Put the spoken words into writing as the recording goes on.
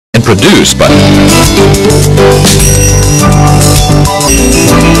produced by...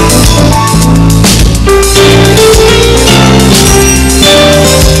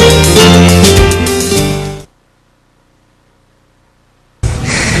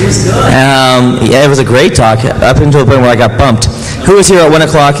 Yeah, it was a great talk, up until the point where I got bumped. Who was here at 1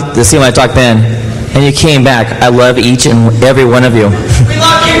 o'clock to see my talk then? And you came back. I love each and every one of you. We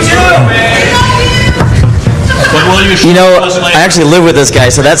love you too, man! You know, I actually live with this guy,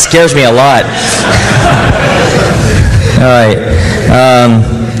 so that scares me a lot. All right.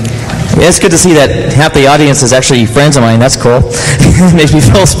 It's good to see that half the audience is actually friends of mine. That's cool. It makes me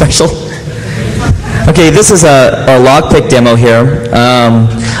feel special. Okay, this is a lockpick demo here.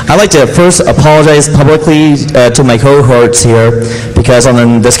 I'd like to first apologize publicly to my cohorts here, because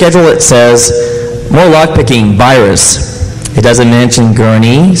on the schedule it says, more lockpicking, virus. It doesn't mention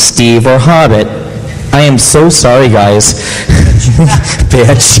Gurney, Steve, or Hobbit. I am so sorry, guys.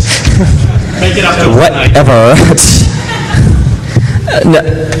 Bitch. Make it up to whatever. No,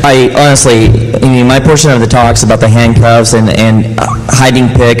 I honestly, my portion of the talks about the handcuffs and hiding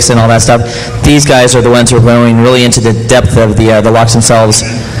picks and all that stuff, these guys are the ones who are going really into the depth of the locks themselves.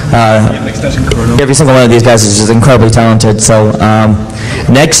 Every single one of these guys is just incredibly talented. So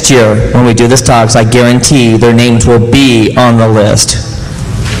next year, when we do this talks, I guarantee their names will be on the list.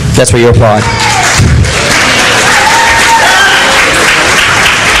 That's where you applaud.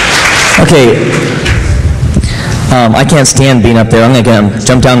 Okay. I can't stand being up there. I'm going to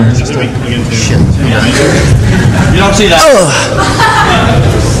jump down. You don't see that. Oh.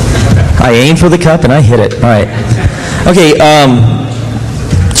 I aimed for the cup and I hit it. All right. Okay.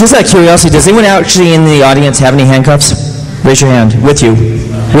 Just out of curiosity, does anyone actually in the audience have any handcuffs? Raise your hand. With you.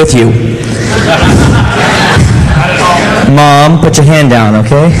 With you. Mom, put your hand down,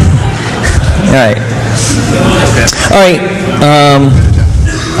 okay? All right. All right.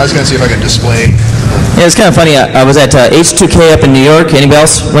 I was going to see if I could display. Yeah, it's kind of funny. I was at H2K up in New York. Anybody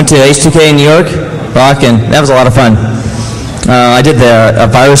else went to H2K in New York? Rock, and that was a lot of fun. I did a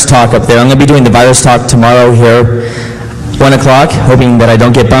virus talk up there. I'm going to be doing the virus talk tomorrow here, 1 o'clock, hoping that I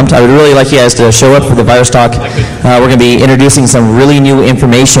don't get bumped. I would really like you guys to show up for the virus talk. We're going to be introducing some really new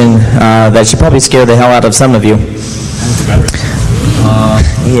information that should probably scare the hell out of some of you.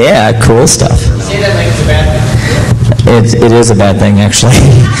 Yeah, cool stuff. It is a bad thing, actually.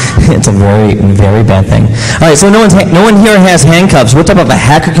 It's a very, very bad thing. All right, so no one here has handcuffs. What type of a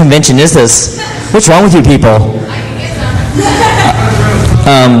hacker convention is this? What's wrong with you people?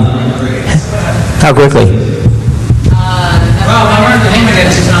 How quickly?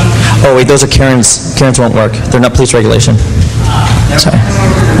 Oh wait, those are Karen's. Karen's won't work. They're not police regulation. Sorry.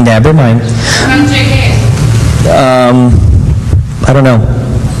 Never mind. I don't know.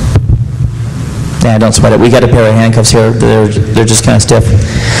 Yeah, don't sweat it. We got a pair of handcuffs here. They're just kind of stiff.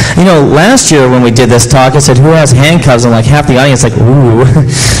 You know, last year when we did this talk, I said, who has handcuffs? And like half the audience like, ooh,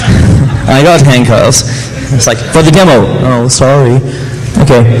 I got handcuffs. It's like, for the demo. Oh, sorry.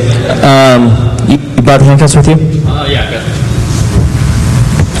 Okay. You brought the handcuffs with you? Yeah, good.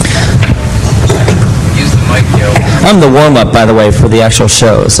 Use the mic, yo. I'm the warm-up, by the way, for the actual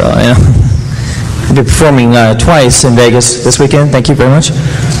show. So, you know, I'll be performing twice in Vegas this weekend. Thank you very much.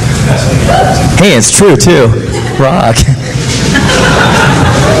 Hey, it's true, too. Rock.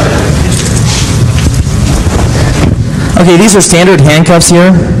 Okay, these are standard handcuffs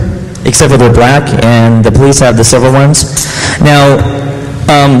here, except for they're black, and the police have the silver ones. Now,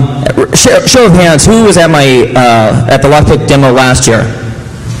 show of hands, who was at the lockpick demo last year?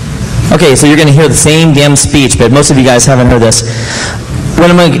 Okay, so you're going to hear the same damn speech, but most of you guys haven't heard this. What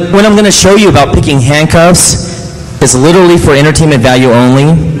I'm going to show you about picking handcuffs is literally for entertainment value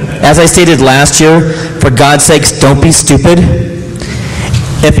only. As I stated last year, for God's sakes, don't be stupid.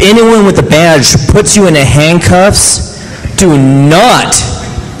 If anyone with a badge puts you in handcuffs, do not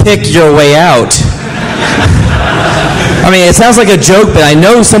pick your way out. I mean, it sounds like a joke, but I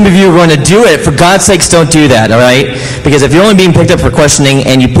know some of you are going to do it. For God's sakes, don't do that, all right? Because if you're only being picked up for questioning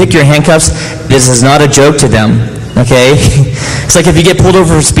and you pick your handcuffs, this is not a joke to them, okay? It's like if you get pulled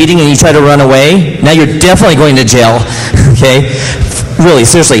over for speeding and you try to run away, now you're definitely going to jail, okay? Really,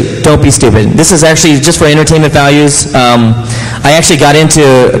 seriously, don't be stupid. This is actually just for entertainment values. I actually got into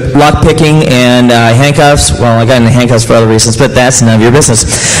lockpicking and handcuffs. Well, I got into handcuffs for other reasons, but that's none of your business.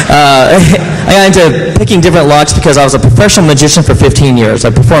 I got into picking different locks because I was a professional magician for 15 years. I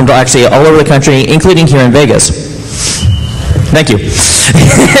performed actually all over the country, including here in Vegas. Thank you.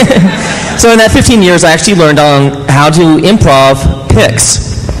 So in that 15 years, I actually learned on how to improv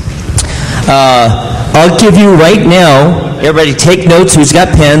picks. I'll give you right now everybody take notes who's got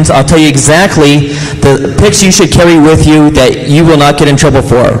pens. I'll tell you exactly the picks you should carry with you that you will not get in trouble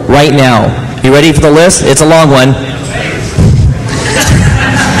for right now. You ready for the list? It's a long one.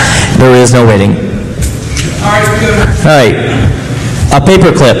 There is no waiting. All right. A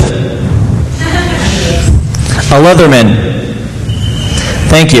paper clip. A Leatherman.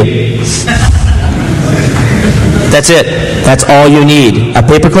 Thank you. That's it. That's all you need. A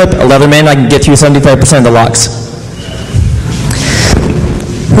paper clip, a Leatherman, I can get through 75% of the locks.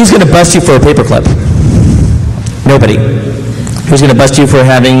 Who's going to bust you for a paper clip? Nobody. Who's going to bust you for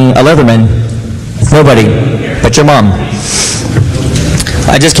having a Leatherman? Nobody, but your mom.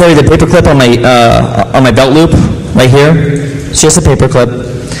 I just carry the paper clip on my belt loop right here. It's just a paper clip.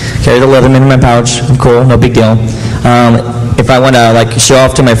 Carry the Leatherman in my pouch. I'm cool, no big deal. If I want to like show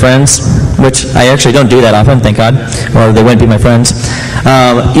off to my friends, which I actually don't do that often, thank God, or they wouldn't be my friends,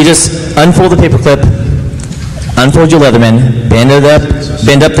 you just unfold the paper clip, unfold your Leatherman, bend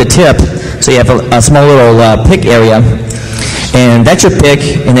up the tip so you have a small little pick area, and that's your pick,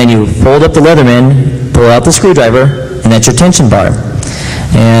 and then you fold up the Leatherman, pull out the screwdriver, and that's your tension bar.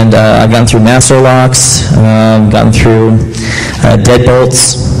 And I've gone through master locks, gotten through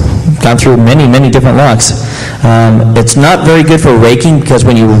deadbolts, gone through many, many different locks. It's not very good for raking because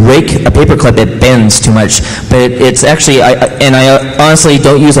when you rake a paper clip, it bends too much. But it's actually, I honestly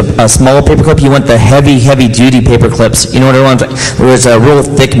don't use a small paper clip. You want the heavy, heavy-duty paper clips. You know what I want? There's real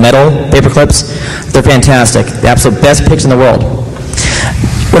thick metal paper clips. They're fantastic. The absolute best picks in the world.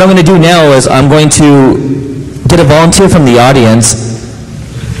 What I'm going to do now is I'm going to get a volunteer from the audience,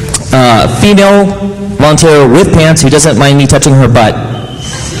 female volunteer with pants who doesn't mind me touching her butt.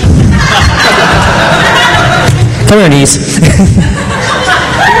 Come here, niece. He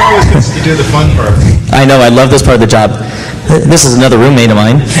always gets to do the fun part. I know, I love this part of the job. This is another roommate of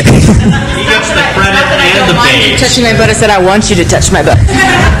mine. He gets the credit and the bait. Touching my butt, I said, I want you to touch my butt.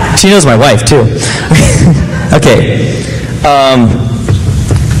 She knows my wife, too. Okay.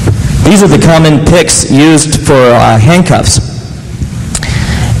 These are the common picks used for handcuffs.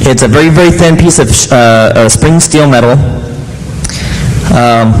 It's a very, very thin piece of spring steel metal,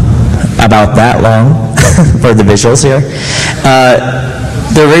 about that long for the visuals here.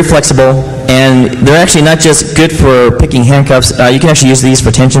 They're very flexible, and they're actually not just good for picking handcuffs. You can actually use these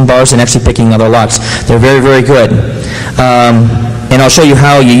for tension bars and actually picking other locks. They're very, very good. And I'll show you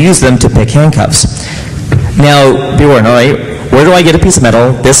how you use them to pick handcuffs. Now, be warned, all right, where do I get a piece of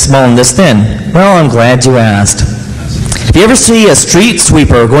metal this small and this thin? Well, I'm glad you asked. If you ever see a street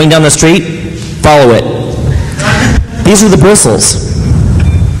sweeper going down the street, follow it. These are the bristles.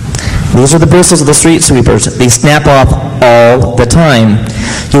 These are the bristles of the street sweepers. They snap off all the time.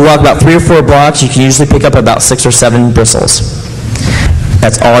 You walk about 3 or 4 blocks, you can usually pick up about 6 or 7 bristles.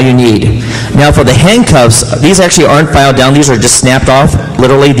 That's all you need. Now for the handcuffs, these actually aren't filed down. These are just snapped off.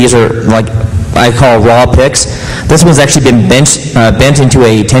 Literally, these are like I call raw picks. This one's actually been bent into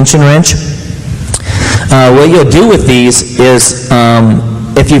a tension wrench. What you'll do with these is,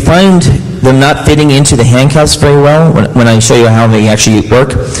 if you find them not fitting into the handcuffs very well, when I show you how they actually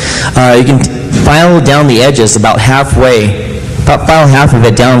work, you can file down the edges about halfway, file half of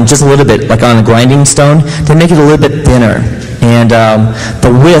it down just a little bit, like on a grinding stone, to make it a little bit thinner. And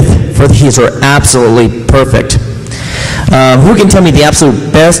the width for these are absolutely perfect. Who can tell me the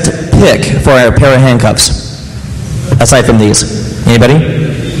absolute best pick for a pair of handcuffs, aside from these? Anybody?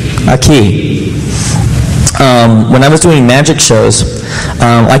 A key. When I was doing magic shows,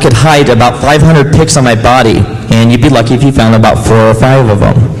 I could hide about 500 picks on my body, and you'd be lucky if you found about 4 or 5 of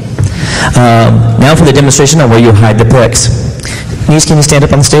them. Now for the demonstration on where you hide the picks. Niece, can you stand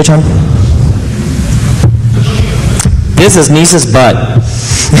up on the stage, hon? This is Niece's butt.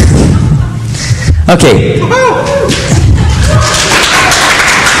 Okay.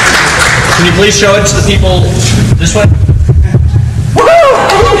 Can you please show it to the people this way?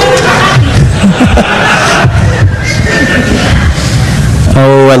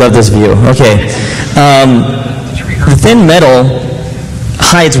 Oh, I love this view. Okay. The thin metal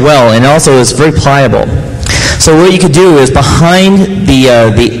hides well and also is very pliable. So what you could do is behind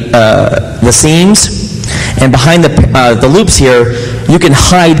the seams and behind the loops here, you can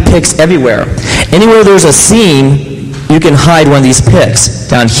hide picks everywhere. Anywhere there's a seam, you can hide one of these picks.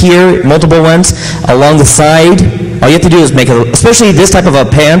 Down here, multiple ones, along the side. All you have to do is make it, especially this type of a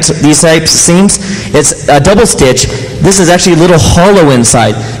pant, these types of seams, it's a double stitch. This is actually a little hollow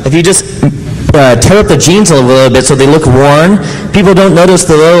inside. If you just tear up the jeans a little bit so they look worn, people don't notice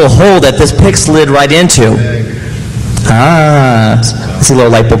the little hole that this pick slid right into. Ah, I see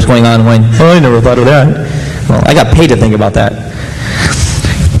little light bulbs going on. Oh, I never thought of that. Well, I got paid to think about that.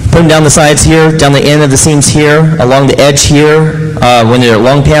 Put them down the sides here, down the end of the seams here, along the edge here, when they're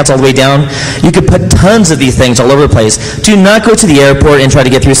long pants all the way down. You could put tons of these things all over the place. Do not go to the airport and try to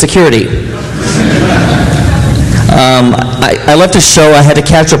get through security. I left a show. I had to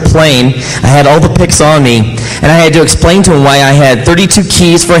catch a plane. I had all the picks on me, and I had to explain to him why I had 32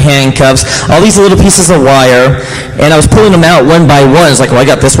 keys for handcuffs, all these little pieces of wire, and I was pulling them out one by one. It's like, well, I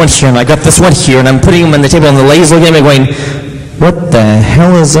got this one here, and I got this one here, and I'm putting them on the table, and the lady's looking at me going, what the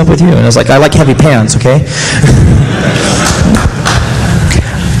hell is up with you? And I was like, I like heavy pants, okay?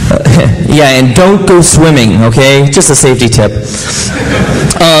 Yeah, and don't go swimming, okay? Just a safety tip.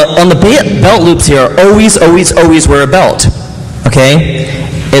 On the belt loops here, always, always, always wear a belt, okay?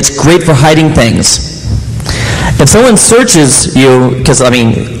 It's great for hiding things. If someone searches you, because, I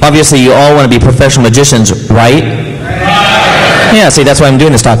mean, obviously you all want to be professional magicians, right? Yeah, see, that's why I'm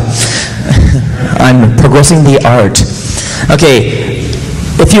doing this talk. I'm progressing the art. Okay,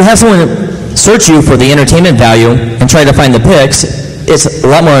 if you have someone search you for the entertainment value and try to find the pics, it's a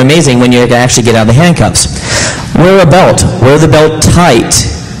lot more amazing when you can actually get out of the handcuffs. Wear a belt. Wear the belt tight,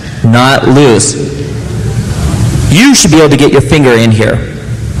 not loose. You should be able to get your finger in here,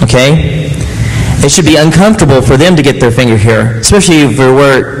 okay? It should be uncomfortable for them to get their finger here, especially if they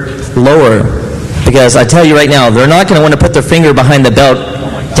wear it lower, because I tell you right now, they're not going to want to put their finger behind the belt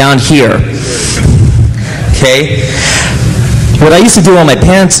down here, okay? What I used to do on my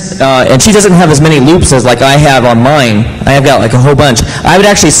pants, and she doesn't have as many loops as like I have on mine. I have got like a whole bunch. I would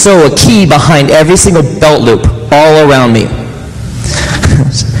actually sew a key behind every single belt loop all around me.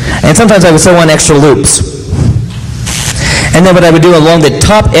 And sometimes I would sew on extra loops. And then what I would do along the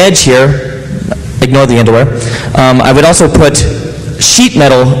top edge here, ignore the underwear, I would also put sheet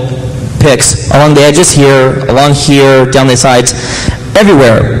metal picks along the edges here, along here, down the sides,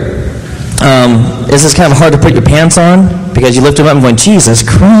 everywhere. This is kind of hard to put your pants on because you lift them up and going, Jesus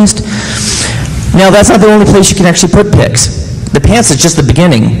Christ. Now, that's not the only place you can actually put picks. The pants is just the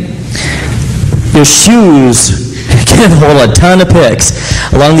beginning. Your shoes can hold a ton of picks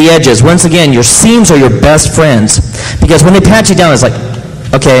along the edges. Once again, your seams are your best friends because when they pat you down, it's like,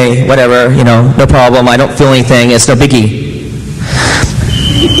 okay, whatever, you know, no problem. I don't feel anything. It's no biggie.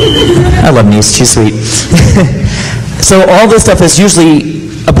 I love Niece. She's sweet. So all this stuff is usually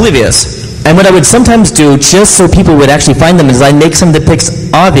oblivious. And what I would sometimes do, just so people would actually find them, is I make some of the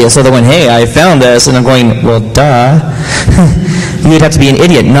pics obvious. So they're going, hey, I found this. And I'm going, well, duh. You'd have to be an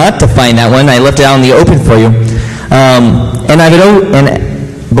idiot not to find that one. I left it out in the open for you. And I would, and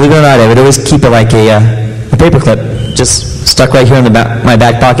believe it or not, I would always keep it like a paper clip, just stuck right here in my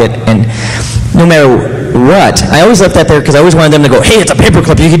back pocket. And no matter what, I always left that there because I always wanted them to go, hey, it's a paper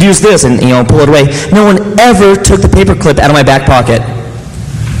clip. You could use this, and pull it away. No one ever took the paper clip out of my back pocket.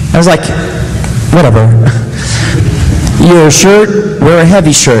 I was like, whatever. Your shirt, wear a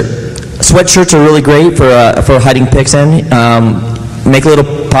heavy shirt. Sweatshirts are really great for hiding pics in. Make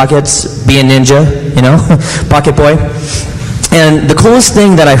little pockets, be a ninja, pocket boy. And the coolest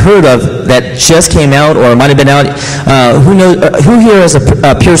thing that I heard of that just came out, or might have been out, who here has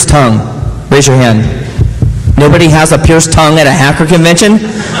a pierced tongue? Raise your hand. Nobody has a pierced tongue at a hacker convention?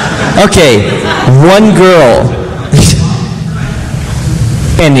 Okay, one girl.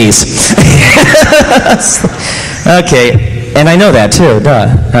 And Niece. Okay, and I know that too, duh.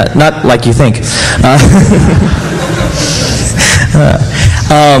 Not like you think.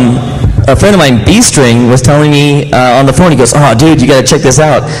 A friend of mine, B-String, was telling me on the phone, he goes, oh, dude, you got to check this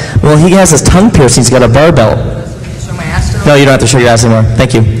out. Well, he has his tongue piercing. He's got a barbell. Show my ass still? No, you don't have to show your ass anymore.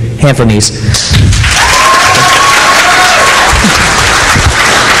 Thank you. Hand for Niece.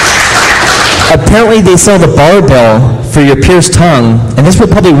 Apparently, they sell the barbell for your pierced tongue, and this would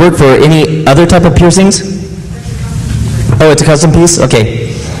probably work for any other type of piercings. Oh, it's a custom piece? Okay.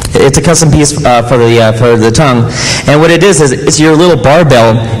 It's a custom piece for the tongue. And what it is it's your little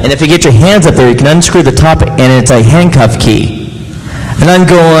barbell, and if you get your hands up there, you can unscrew the top, and it's a handcuff key. And I'm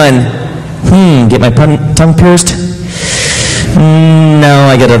going, get my tongue pierced? No,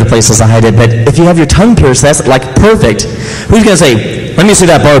 I got other places to hide it. But if you have your tongue pierced, that's like perfect. Who's going to say, let me see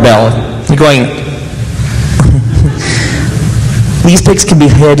that barbell? You're going, these pics can be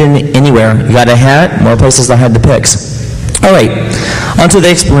hidden anywhere. You got a hat, more places to hide the pics. All right, on to the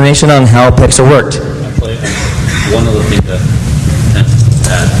explanation on how pics are worked. One other thing to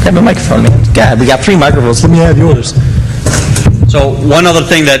Grab a microphone, man. God, we got 3 microphones. Let me have yours. So one other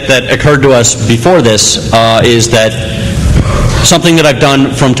thing that occurred to us before this is that something that I've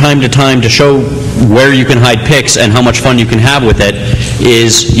done from time to time to show where you can hide pics and how much fun you can have with it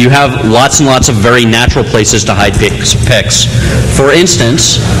is you have lots and lots of very natural places to hide pics. For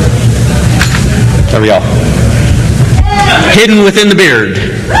instance, there we go. hidden within the beard.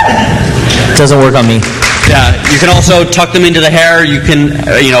 Doesn't work on me. Yeah, you can also tuck them into the hair. You can,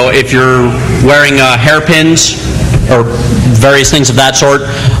 if you're wearing hairpins or various things of that sort.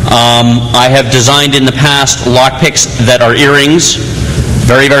 I have designed in the past lockpicks that are earrings.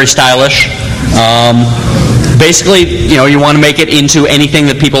 Very, very stylish. Basically, you want to make it into anything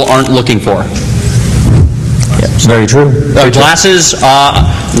that people aren't looking for. Very true. Glasses,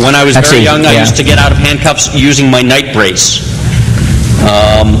 when I was very young, I used to get out of handcuffs using my night brace.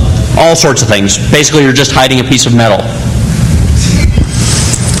 All sorts of things. Basically, you're just hiding a piece of metal.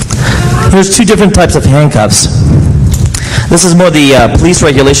 There's two different types of handcuffs. This is more the police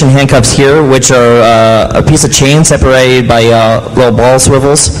regulation handcuffs here, which are a piece of chain separated by little ball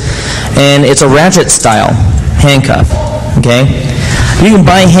swivels. And it's a ratchet style handcuff, okay? You can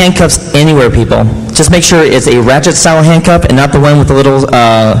buy handcuffs anywhere, people. Just make sure it's a ratchet style handcuff and not the one with the little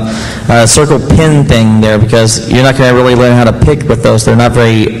circle pin thing there, because you're not going to really learn how to pick with those. They're not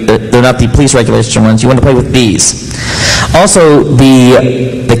the police regulation ones. You want to play with these. Also,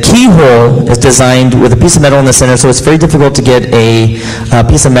 the keyhole is designed with a piece of metal in the center, so it's very difficult to get a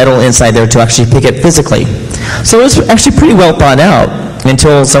piece of metal inside there to actually pick it physically. So it was actually pretty well thought out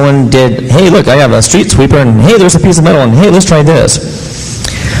until someone did, hey, look, I have a street sweeper, and hey, there's a piece of metal, and hey, let's try this.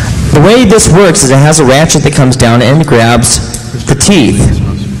 The way this works is it has a ratchet that comes down and grabs the teeth,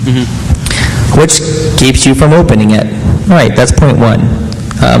 which keeps you from opening it. All right, that's point one.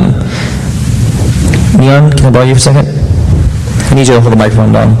 Neon, can I borrow you for a second? I need you to hold the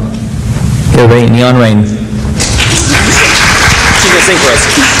microphone down. Here, Rain, Neon Rain. She's going to sing for us.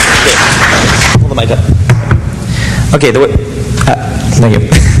 Okay. Hold the mic up. Okay, thank you.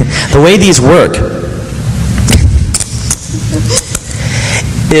 The way these work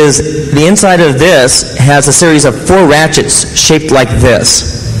is the inside of this has a series of 4 ratchets shaped like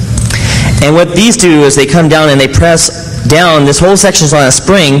this. And what these do is they come down and they press down. This whole section is on a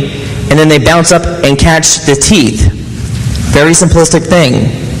spring, and then they bounce up and catch the teeth. Very simplistic thing.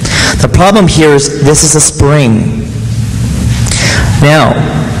 The problem here is this is a spring. Now,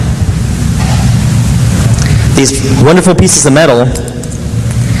 these wonderful pieces of metal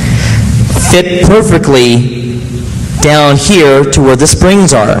fit perfectly down here to where the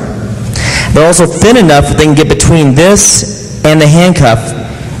springs are. They're also thin enough that they can get between this and the handcuff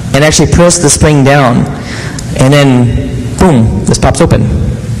and actually press the spring down. And then, boom, this pops open.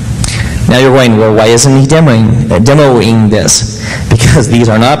 Now you're going, well, why isn't he demoing this? Because these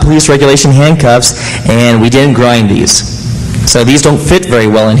are not police regulation handcuffs, and we didn't grind these. So these don't fit very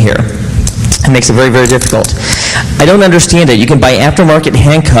well in here. It makes it very, very difficult. I don't understand it. You can buy aftermarket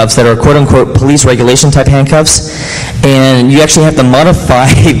handcuffs that are quote-unquote police regulation type handcuffs, and you actually have to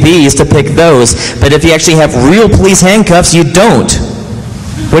modify these to pick those. But if you actually have real police handcuffs, you don't,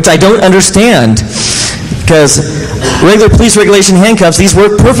 which I don't understand. Because regular police regulation handcuffs, these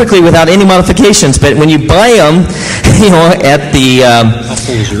work perfectly without any modifications. But when you buy them, at the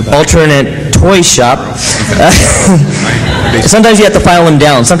alternate toy shop, sometimes you have to file them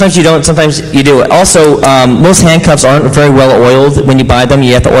down. Sometimes you don't. Sometimes you do. Also, most handcuffs aren't very well oiled when you buy them.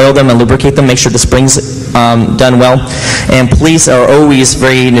 You have to oil them and lubricate them, make sure the springs done well. And police are always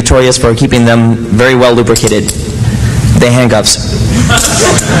very notorious for keeping them very well lubricated. The handcuffs.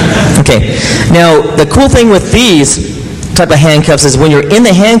 Okay. Now, the cool thing with these type of handcuffs is when you're in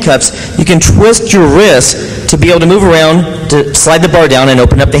the handcuffs, you can twist your wrist to be able to move around, to slide the bar down and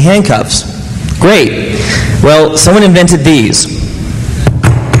open up the handcuffs. Great. Well, someone invented these.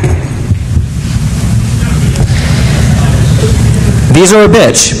 These are a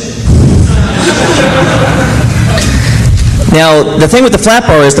bitch. Now, the thing with the flat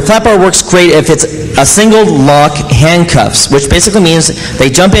bar is the flat bar works great if it's a single lock handcuffs, which basically means they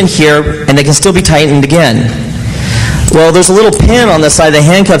jump in here and they can still be tightened again. Well, there's a little pin on the side of the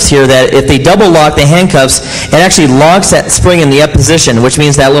handcuffs here that if they double lock the handcuffs, it actually locks that spring in the up position, which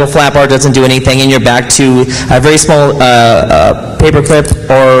means that little flat bar doesn't do anything and you're back to a very small paper clip.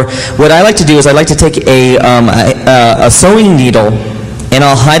 Or what I like to do is I like to take a sewing needle and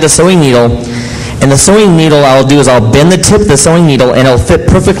I'll hide the sewing needle. And the sewing needle I'll do is I'll bend the tip of the sewing needle and it'll fit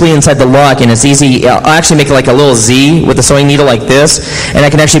perfectly inside the lock, and it's easy. I'll actually make it like a little Z with the sewing needle like this, and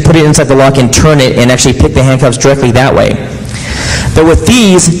I can actually put it inside the lock and turn it and actually pick the handcuffs directly that way. But with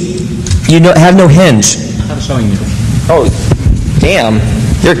these, you have no hinge. I have a sewing needle. Oh, damn.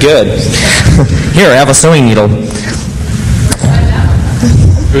 You're good. Here, I have a sewing needle.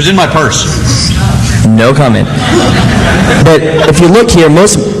 It was in my purse. No comment. But if you look here,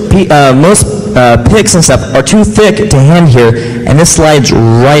 most picks and stuff are too thick to hand here, and this slides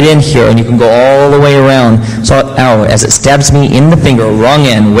right in here, and you can go all the way around. So, ow, as it stabs me in the finger, wrong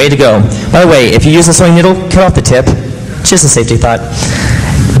end, way to go. By the way, if you use a sewing needle, cut off the tip. Just a safety thought.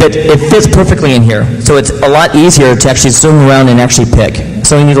 But it fits perfectly in here, so it's a lot easier to actually swing around and actually pick.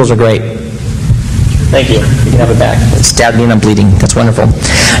 Sewing needles are great. Thank you. You can have it back. It stabbed me and I'm bleeding. That's wonderful.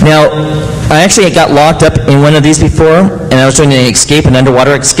 Now, I actually got locked up in one of these before, and I was doing an escape, an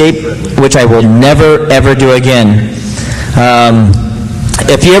underwater escape, which I will never, ever do again.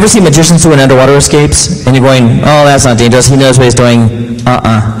 If you ever see magicians doing underwater escapes, and you're going, oh, that's not dangerous, he knows what he's doing,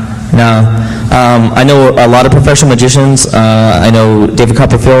 no. I know a lot of professional magicians. I know David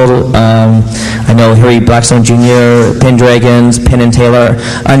Copperfield. I know Harry Blackstone Jr., Pendragons, Penn and Taylor.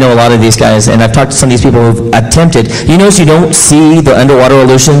 I know a lot of these guys, and I've talked to some of these people who've attempted. You notice you don't see the underwater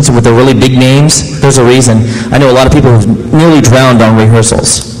illusions with the really big names? There's a reason. I know a lot of people who've nearly drowned on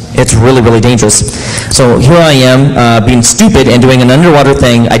rehearsals. It's really, really dangerous. So here I am, being stupid and doing an underwater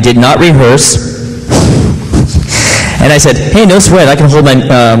thing. I did not rehearse. And I said, hey, no sweat, I can hold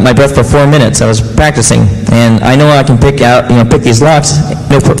my breath for 4 minutes. I was practicing, and I know I can pick these locks,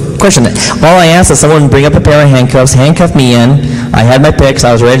 no question. All I asked is someone bring up a pair of handcuffs, handcuff me in. I had my picks,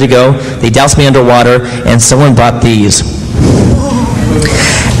 I was ready to go. They doused me underwater, and someone brought these.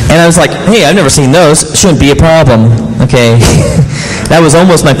 And I was like, hey, I've never seen those. Shouldn't be a problem. Okay. That was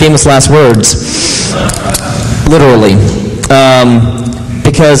almost my famous last words. Literally.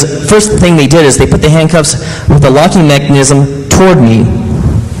 Because first thing they did is they put the handcuffs with the locking mechanism toward me.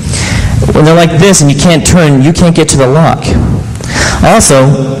 When they're like this and you can't turn, you can't get to the lock. Also,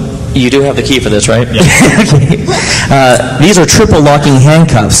 you do have the key for this, right? Yeah. Okay. These are triple locking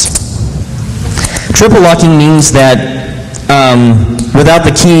handcuffs. Triple locking means that without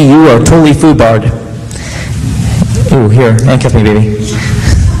the key, you are totally foobarred. Ooh, here, handcuff me, baby.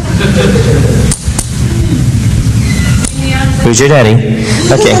 Who's your daddy?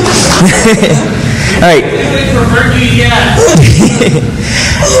 Okay. All right.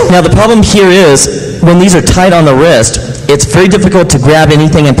 Now the problem here is, when these are tied on the wrist, it's very difficult to grab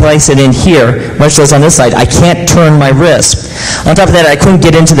anything and place it in here, much less on this side. I can't turn my wrist. On top of that, I couldn't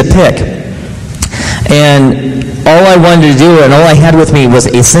get into the pick. And all I wanted to do, and all I had with me, was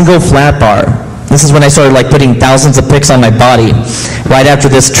a single flat bar. This is when I started putting thousands of picks on my body, right after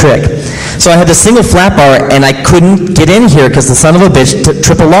this trick. So I had this single flat bar, and I couldn't get in here because the son of a bitch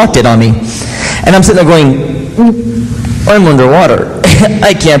triple locked it on me. And I'm sitting there going, I'm underwater.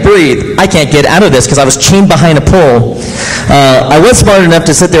 I can't breathe. I can't get out of this because I was chained behind a pole. I was smart enough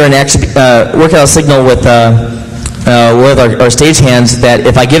to sit there and actually work out a signal with our stagehands that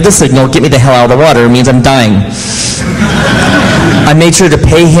if I give the signal, get me the hell out of the water, it means I'm dying. I made sure to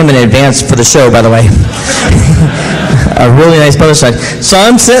pay him in advance for the show, by the way. A really nice bonus side. So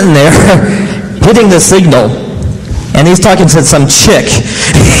I'm sitting there hitting the signal, and he's talking to some chick.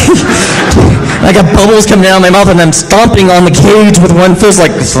 I got bubbles coming out of my mouth, and I'm stomping on the cage with one fist,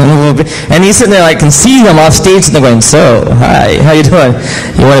 and he's sitting there, I can see him off stage, and they're going, so, hi, how you doing?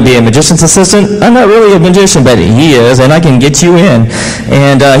 You want to be a magician's assistant? I'm not really a magician, but he is, and I can get you in.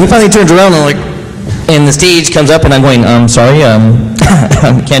 And he finally turns around, and the stage comes up, and I'm going, sorry,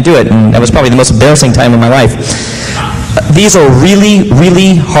 I can't do it. And that was probably the most embarrassing time of my life. These are really,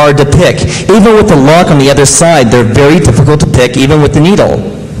 really hard to pick. Even with the lock on the other side, they're very difficult to pick, even with the needle.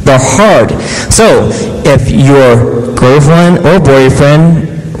 They're hard. So, if your girlfriend or boyfriend,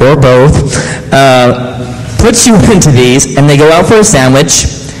 or both, puts you into these, and they go out for a sandwich,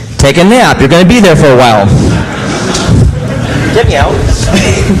 take a nap. You're going to be there for a while. Get me out.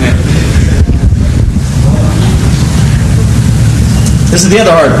 This is the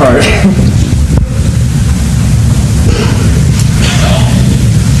other hard part.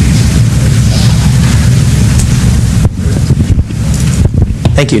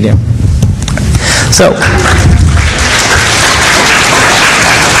 Thank you, dear. So,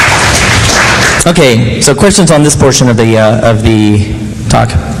 okay. So, questions on this portion of the talk?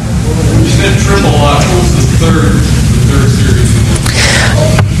 You said triple lock. What was the third series?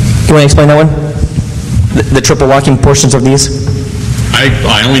 You want to explain that one? The triple locking portions of these?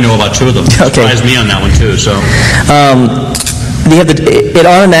 I only know about two of them. Okay. Surprised me on that one too. So, it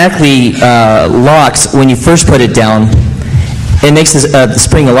automatically locks when you first put it down. It makes the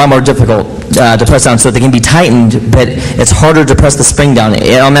spring a lot more difficult to press down, so they can be tightened, but it's harder to press the spring down.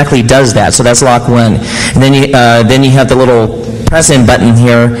 It automatically does that, so that's lock one. And then you have the little press-in button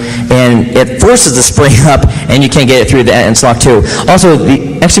here, and it forces the spring up, and you can't get it through that, and it's lock two. Also,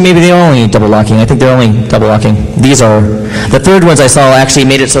 actually, maybe they're only double locking. I think they're only double locking. These are. The third ones I saw actually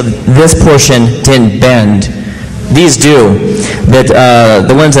made it so this portion didn't bend. These do, but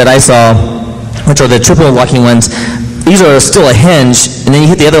the ones that I saw, which are the triple locking ones, these are still a hinge, and then you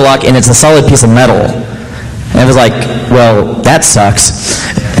hit the other lock, and it's a solid piece of metal. And I was like, well, that sucks.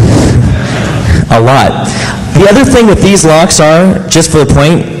 A lot. The other thing with these locks are, just for the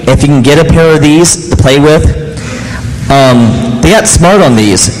point, if you can get a pair of these to play with, they got smart on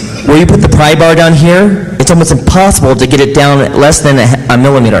these. Where you put the pry bar down here, it's almost impossible to get it down less than a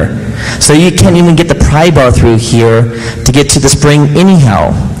millimeter. So you can't even get the pry bar through here to get to the spring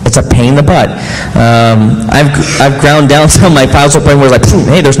anyhow. It's a pain in the butt. I've ground down some of my files to the point where it's like,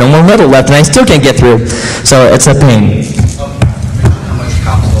 hey, there's no more metal left, and I still can't get through. So it's a pain.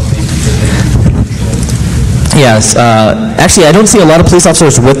 Yes. Actually, I don't see a lot of police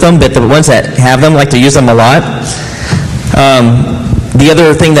officers with them, but the ones that have them like to use them a lot. The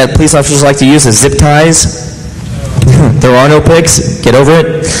other thing that police officers like to use is zip ties. There are no picks. Get over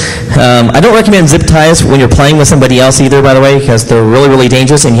it. I don't recommend zip ties when you're playing with somebody else either, by the way, because they're really, really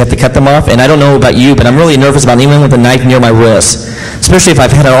dangerous and you have to cut them off. And I don't know about you, but I'm really nervous about anyone with a knife near my wrist, especially if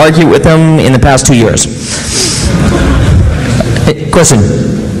I've had to argue with them in the past 2 years. Question?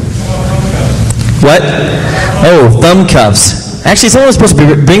 What? Oh, thumb cuffs. Actually, someone was supposed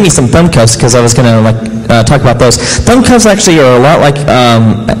to bring me some thumb cuffs because I was going to talk about those. Thumb cuffs actually are a lot like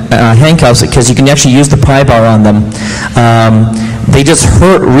handcuffs because you can actually use the pry bar on them. They just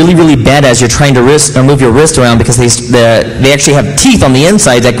hurt really, really bad as you're trying to move your wrist around because they actually have teeth on the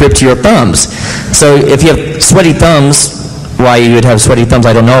inside that grip to your thumbs. So if you have sweaty thumbs, why you would have sweaty thumbs,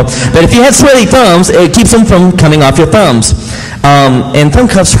 I don't know. But if you had sweaty thumbs, it keeps them from coming off your thumbs. And thumb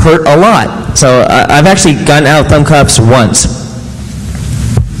cuffs hurt a lot. So I've actually gotten out of thumb cuffs once.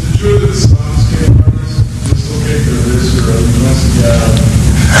 Is it true that soft dislocate their wrist or unless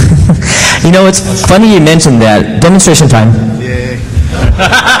You know, it's funny you mentioned that. Demonstration time. Yay.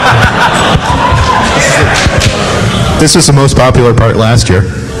 This was the most popular part last year.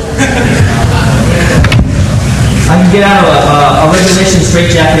 I can get out of a regulation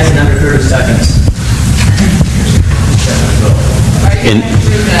straitjacket in under 30 seconds.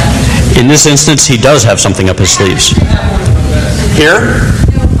 In this instance, he does have something up his sleeves. Here?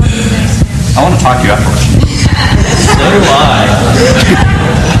 I want to talk to you afterwards. So do I.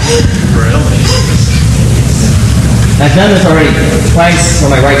 I've done this already twice, so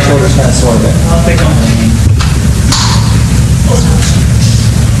my right shoulder's kind of sore, but I'll pick on it.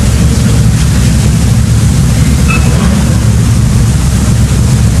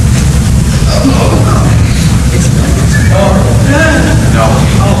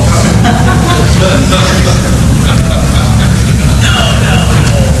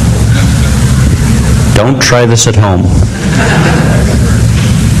 Don't try this at home.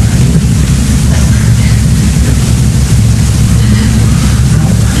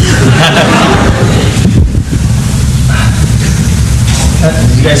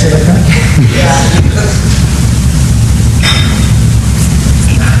 Did you guys hear that crack?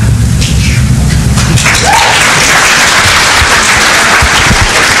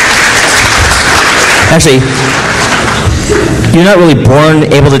 Actually, you're not really born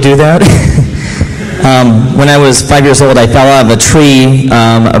able to do that. When I was 5 years old, I fell out of a tree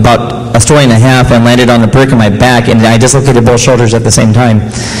about a story and a half and landed on a brick on my back, and I dislocated both shoulders at the same time.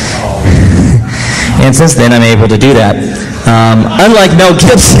 And since then, I'm able to do that. Unlike Mel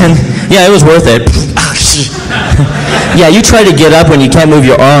Gibson, yeah, it was worth it. Yeah, you try to get up when you can't move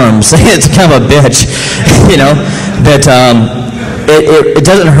your arms. It's kind of a bitch, you know. But it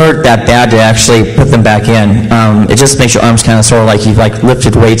doesn't hurt that bad to actually put them back in. It just makes your arms kind of sore, like you've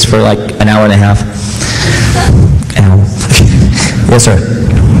lifted weights for like an hour and a half. Ow. Yes, sir.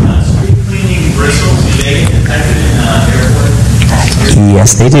 street cleaning bristles, do they get detected in airport?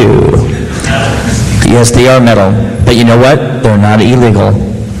 Yes, they do. Yes, they are metal. But you know what? They're not illegal.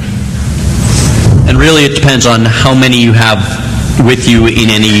 And really, it depends on how many you have with you in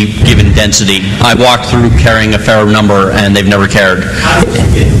any given density. I've walked through carrying a fair number, and they've never cared. How did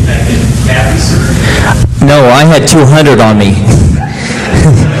you get detected? Cabbies or? No, I had 200 on me.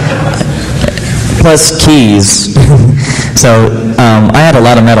 Plus keys. So I had a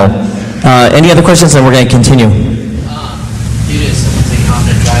lot of metal. Any other questions? And we're going to continue. Due to someone's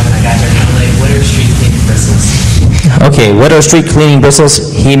incompetent driving, I got there kind of late. What are street cleaning bristles? Okay, what are street cleaning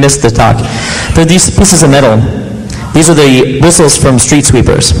bristles? He missed the talk. They're these pieces of metal. These are the bristles from street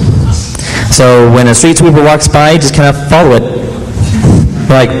sweepers. So when a street sweeper walks by, just kind of follow it.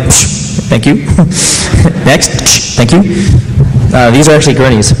 Like, thank you. Next, thank you. These are actually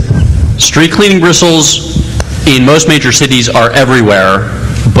gurneys. Street cleaning bristles in most major cities are everywhere,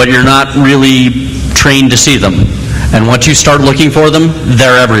 but you're not really trained to see them. And once you start looking for them,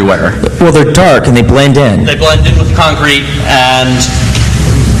 they're everywhere. Well, they're dark and they blend in. They blend in with concrete, and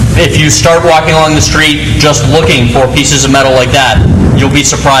if you start walking along the street just looking for pieces of metal like that, you'll be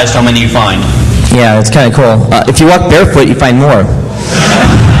surprised how many you find. Yeah, it's kind of cool. If you walk barefoot, you find more.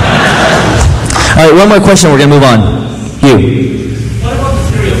 All right, one more question, we're going to move on. You. What about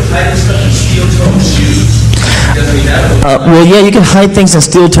the theory of hiding stuff in steel-toed shoes? Because I mean, that would Well, yeah, you can hide things in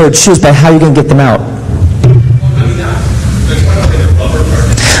steel-toed shoes, but how are you going to get them out?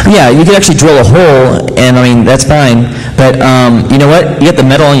 Yeah, you could actually drill a hole, and I mean, that's fine. But you know what? You get the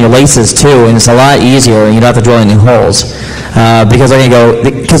metal on your laces too, and it's a lot easier, and you don't have to drill any holes. Because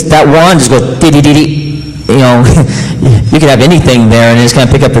because that wand just goes dee-dee-dee-dee. You know, you could have anything there, and it's going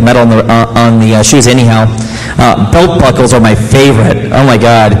to pick up the metal on the shoes anyhow. Belt buckles are my favorite. Oh my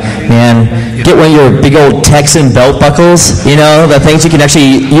God, man. Get one of your big old Texan belt buckles, you know, the things you can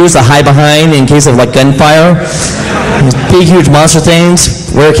actually use to hide behind in case of like gunfire. Those big, huge monster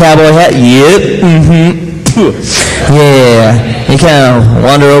things. Wear a cowboy hat. Yep. Yeah. You kind of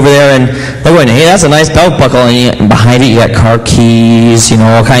wander over there and they're going, hey, that's a nice belt buckle. And behind it, you got car keys, you know,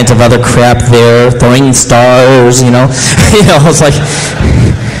 all kinds of other crap there, throwing stars, you know. It's like,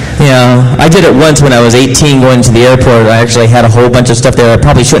 I did it once when I was 18 going to the airport. I actually had a whole bunch of stuff there I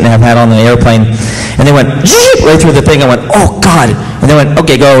probably shouldn't have had on the airplane. And they went right through the thing. I went, oh, God. And they went,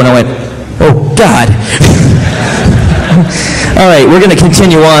 okay, go. And I went, oh, God. All right, we're going to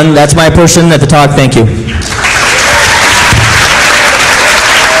continue on. That's my person at the talk. Thank you.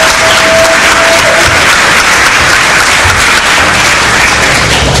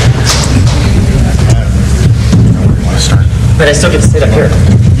 But I still get to sit up here.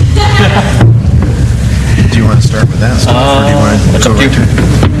 Do you want to start with that stuff, or do you want to It's go up to right you.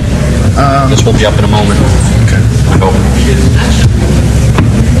 This will be up in a moment. Okay.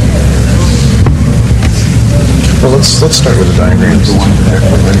 Well, let's start with the diagrams.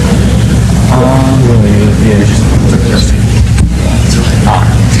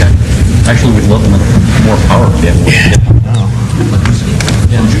 Actually, we'd love more power if they had more.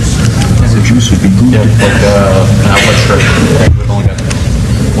 The juice would be good. Yeah, like an outlet strip. We've only got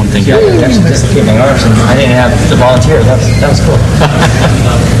one thing. Yeah, I actually dislocated my arms and I didn't have to volunteer. That was cool.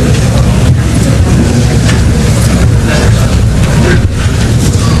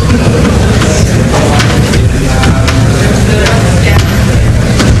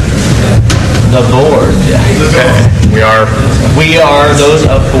 The board. We are those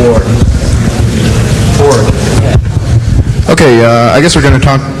of Ford. Okay, I guess we're going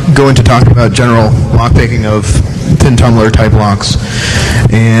to go into talking about general lockpicking of pin tumbler type locks,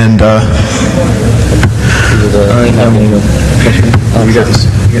 and we got this.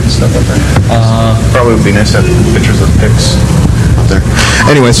 You get the stuff up there. Probably would be nice to have pictures of picks up there.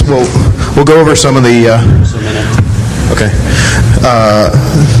 Anyways, we'll go over some of the. Okay.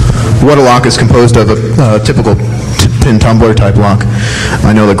 What a lock is composed of: a typical pin tumbler type lock.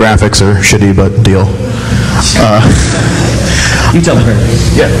 I know the graphics are shitty, but deal. You tell me.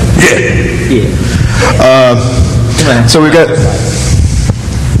 Yeah. So we've got.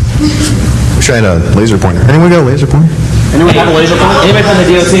 Wish I had a laser pointer. Anyone got a laser pointer? Anyone have a laser pointer? Anybody from the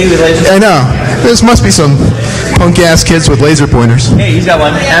DOT with laser pointers? I know. This must be some punk ass kids with laser pointers. Hey, he's got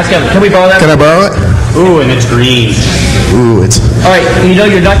one. Ask him. Can we borrow that? Can I borrow it? Ooh, and it's green. Ooh, it's. All right. You know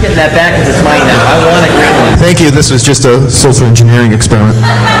you're not getting that back because it's mine now. I want a green one. Thank you. This was just a social engineering experiment.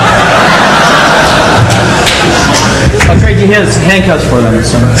 I'll trade you his handcuffs for them.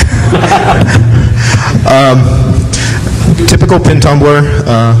 So. Typical pin tumbler,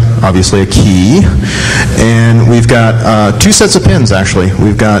 obviously a key, and we've got two sets of pins actually.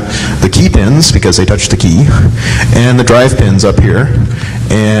 We've got the key pins because they touch the key, and the drive pins up here,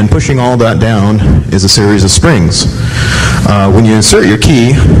 and pushing all that down is a series of springs. When you insert your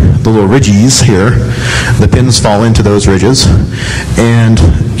key, the little ridges here, the pins fall into those ridges, and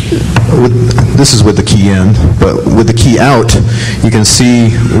this is with the key in, but with the key out, you can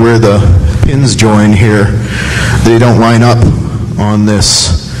see where the pins join here. They don't line up on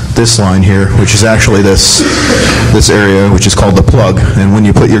this line here, which is actually this area, which is called the plug. And when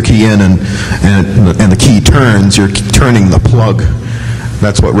you put your key in and the key turns, you're turning the plug.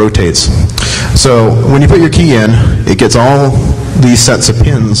 That's what rotates. So when you put your key in, it gets all these sets of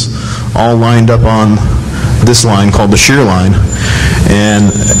pins all lined up on this line called the shear line.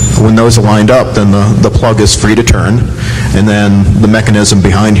 And when those are lined up, then the plug is free to turn, and then the mechanism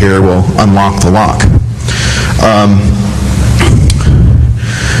behind here will unlock the lock.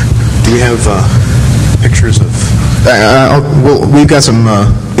 Do we have pictures of... we've got some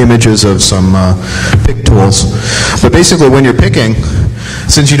images of some pick tools. But basically when you're picking,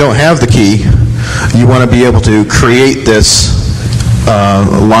 since you don't have the key, you want to be able to create this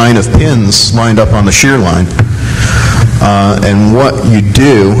line of pins lined up on the shear line. And what you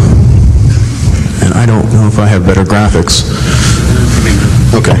do, and I don't know if I have better graphics.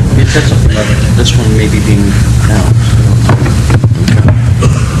 Okay. This one may be being out.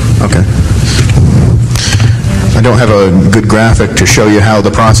 Okay. I don't have a good graphic to show you how the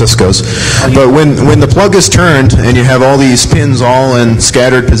process goes. But when the plug is turned and you have all these pins all in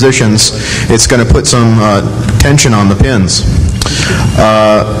scattered positions, it's going to put some tension on the pins.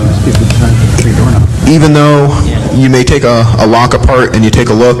 Even though you may take a lock apart and you take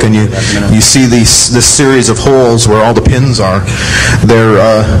a look and you see this series of holes where all the pins are,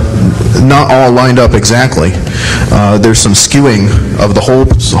 they're not all lined up exactly. There's some skewing of the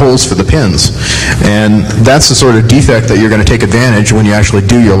holes for the pins, and that's the sort of defect that you're going to take advantage when you actually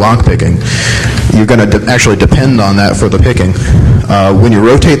do your lock picking. You're going to actually depend on that for the picking. When you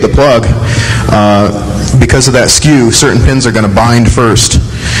rotate the plug, because of that skew, certain pins are going to bind first.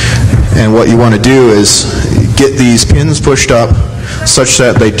 And what you want to do is get these pins pushed up such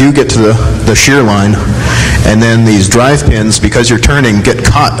that they do get to the shear line, and then these drive pins, because you're turning, get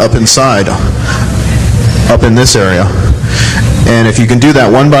caught up inside, up in this area. And if you can do that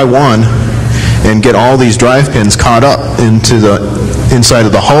one by one and get all these drive pins caught up into the inside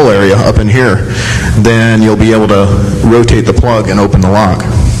of the hull area up in here, then you'll be able to rotate the plug and open the lock.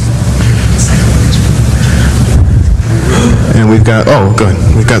 And we've got, oh good,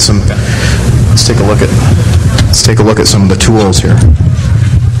 we've got some, let's take a look at some of the tools here.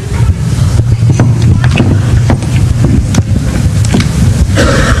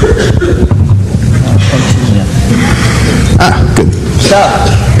 Good.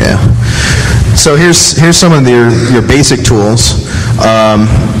 Yeah. So here's some of your basic tools.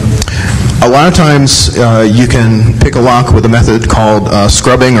 A lot of times you can pick a lock with a method called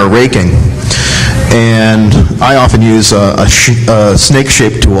scrubbing or raking. And I often use a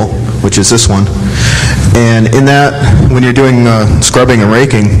snake-shaped tool, which is this one. And in that, when you're doing scrubbing and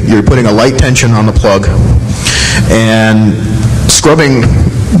raking, you're putting a light tension on the plug and scrubbing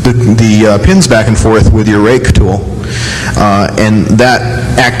the pins back and forth with your rake tool. And that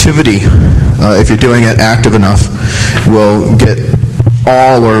activity, if you're doing it active enough, will get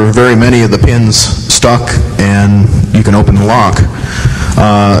all or very many of the pins stuck, and you can open the lock.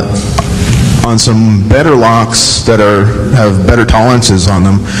 On some better locks that have better tolerances on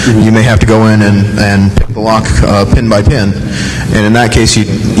them, you may have to go in and pick the lock pin by pin. And in that case, you'd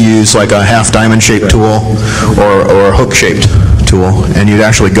use like a half diamond shaped tool or a hook shaped tool. And you'd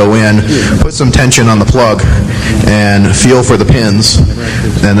actually go in, put some tension on the plug, and feel for the pins,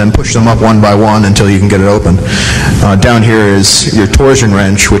 and then push them up one by one until you can get it open. Down here is your torsion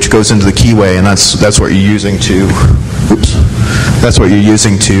wrench, which goes into the keyway, and that's what you're using to, oops. That's what you're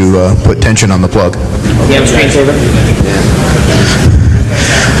using to put tension on the plug. You have a screensaver?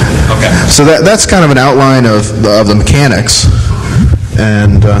 Okay. So that's kind of an outline of the mechanics.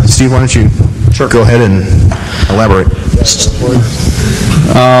 And Steve, why don't you go ahead and elaborate?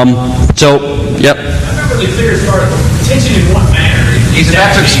 Yep. I'm not really clear as far as tension in what manner. He's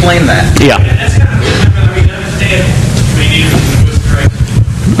about to explain that. Yeah. That's kind of, understand we need to.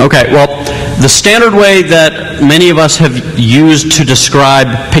 Okay, well, the standard way that many of us have used to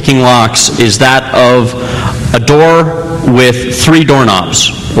describe picking locks is that of a door with 3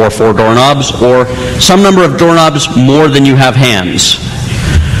 doorknobs, or 4 doorknobs, or some number of doorknobs more than you have hands.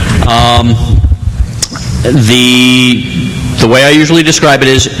 The way I usually describe it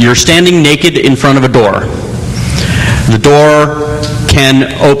is you're standing naked in front of a door. The door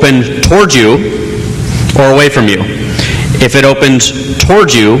can open towards you or away from you. If it opens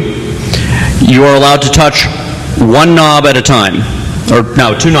towards you, you are allowed to touch 1 knob at a time. Or,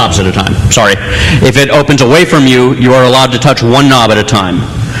 no, 2 knobs at a time, sorry. If it opens away from you, you are allowed to touch 1 knob at a time.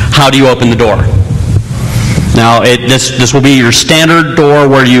 How do you open the door? Now, this will be your standard door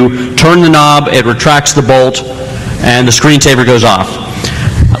where you turn the knob, it retracts the bolt, and the screensaver goes off.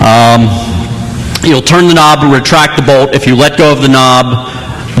 You'll turn the knob and retract the bolt. If you let go of the knob,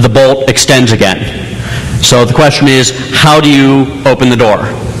 the bolt extends again. So the question is, how do you open the door?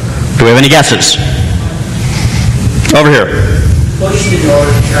 Do we have any guesses? Over here. Push the door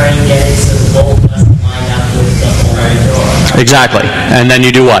to try and get it so the bolt doesn't line up with the hole in the door. Exactly. And then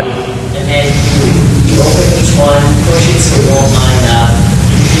you do what? And then you open each one, push it so it won't line up,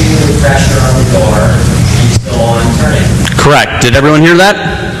 continue the pressure on the door, and just go on turning. Correct. Did everyone hear that?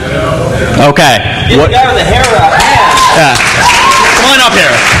 Okay. Get the guy with the hair out. Yeah. Come on up here.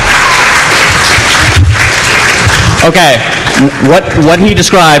 Okay. What he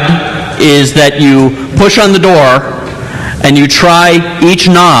described is that you push on the door and you try each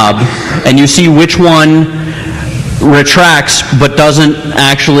knob and you see which one retracts but doesn't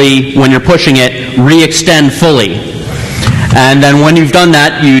actually, when you're pushing it, re-extend fully. And then when you've done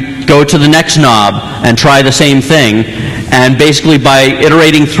that, you go to the next knob and try the same thing. And basically by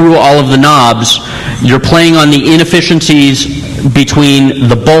iterating through all of the knobs, you're playing on the inefficiencies between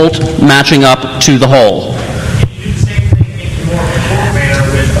the bolt matching up to the hole.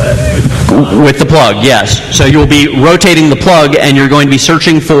 With the plug, yes. So you'll be rotating the plug, and you're going to be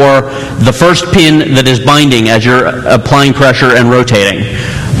searching for the first pin that is binding as you're applying pressure and rotating.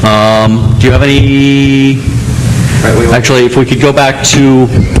 Do you have any... Actually, if we could go back to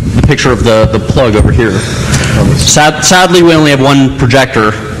the picture of the plug over here. Sadly, we only have one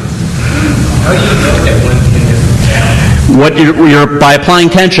projector. What you're by applying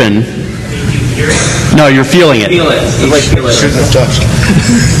tension. No, you're feeling it. Shouldn't have touched.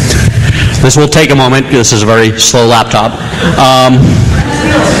 This will take a moment. This is a very slow laptop.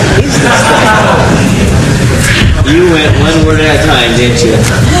 You went one word at a time, didn't you?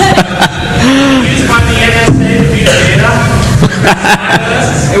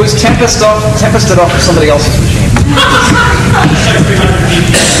 It was tempested off somebody else's machine.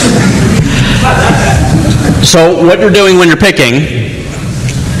 So what you're doing when you're picking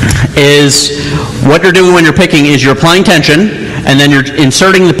is you're applying tension, and then you're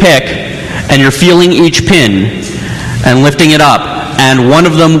inserting the pick, and you're feeling each pin and lifting it up, and one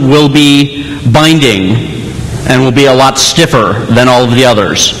of them will be binding and will be a lot stiffer than all of the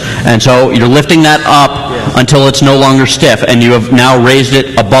others. And so you're lifting that up until it's no longer stiff, and you have now raised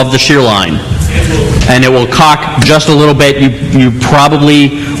it above the shear line. And it will cock just a little bit. You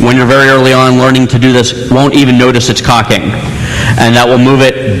probably, when you're very early on learning to do this, won't even notice it's cocking. And that will move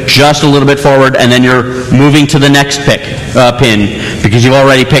it just a little bit forward, and then you're moving to the next pin, because you've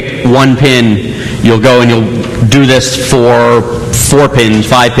already picked one pin. You'll go and you'll do this for 4 pins,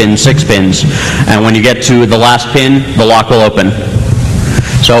 5 pins, 6 pins. And when you get to the last pin, the lock will open.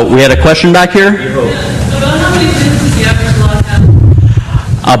 So we had a question back here? About how many pins does the average lock have?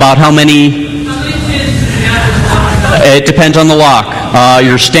 About how many? How many pins does the average lock have? It depends on the lock.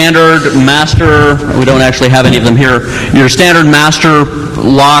 Your standard master, we don't actually have any of them here, your standard master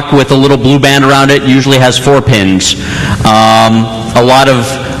lock with a little blue band around it usually has 4 pins. A lot of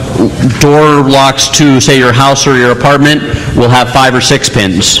door locks to, say, your house or your apartment will have 5 or 6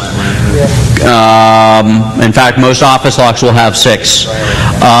 pins. In fact, most office locks will have 6.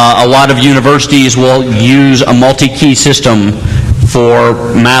 A lot of universities will use a multi-key system for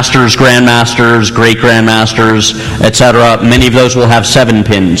masters, grandmasters, great grandmasters, etc. Many of those will have 7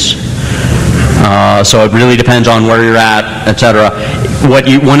 pins. So it really depends on where you're at, etc.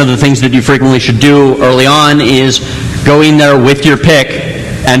 One of the things that you frequently should do early on is go in there with your pick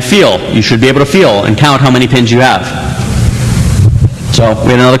and feel. You should be able to feel and count how many pins you have. So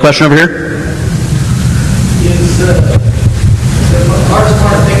we had another question over here. Is the hardest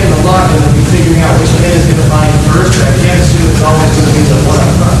part of picking the lock and figuring out which pin is going to bind first? I can't assume it's always going to be the one up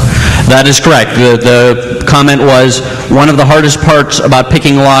front. That is correct. The comment was, one of the hardest parts about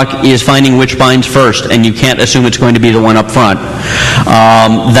picking a lock is finding which binds first, and you can't assume it's going to be the one up front.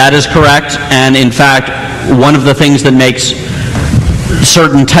 That is correct, and in fact, one of the things that makes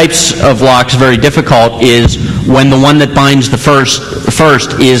certain types of locks very difficult is when the one that binds the first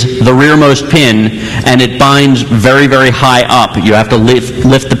is the rearmost pin, and it binds very, very high up. You have to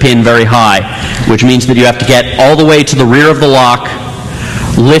lift the pin very high, which means that you have to get all the way to the rear of the lock,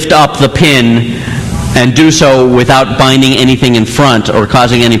 lift up the pin, and do so without binding anything in front or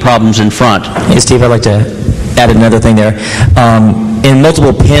causing any problems in front. Hey, Steve, I'd like to add another thing there. In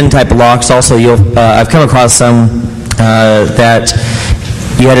multiple pin type of locks also, I've come across some that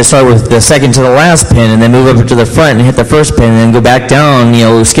you had to start with the second to the last pin and then move up to the front and hit the first pin and then go back down,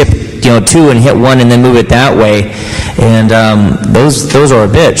 skip 2 and hit 1 and then move it that way. And those are a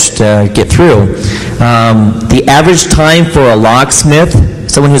bitch to get through. The average time for a locksmith,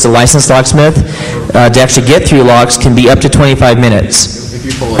 someone who's a licensed locksmith, to actually get through locks can be up to 25 minutes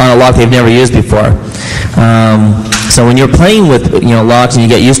on a lock they've never used before. So when you're playing with locks and you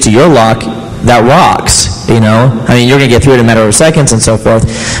get used to your lock, that rocks. You're going to get through it in a matter of seconds and so forth.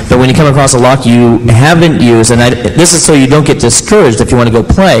 But when you come across a lock you haven't used, and this is so you don't get discouraged if you want to go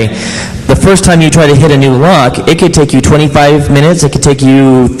play, the first time you try to hit a new lock, it could take you 25 minutes, it could take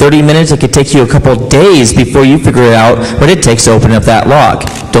you 30 minutes, it could take you a couple days before you figure it out what it takes to open up that lock.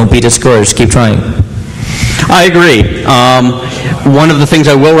 Don't be discouraged. Keep trying. I agree. One of the things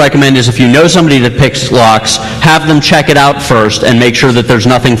I will recommend is if you know somebody that picks locks, have them check it out first and make sure that there's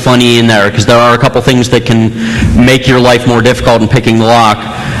nothing funny in there, because there are a couple things that can make your life more difficult in picking the lock.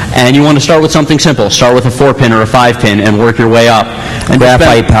 And you want to start with something simple. Start with a 4-pin or a 5-pin and work your way up. And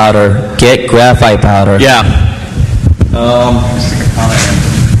graphite powder. Get graphite powder. Yeah.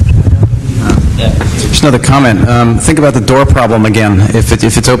 Just another comment. Think about the door problem again. If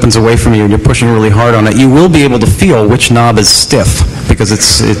it opens away from you and you're pushing really hard on it, you will be able to feel which knob is stiff because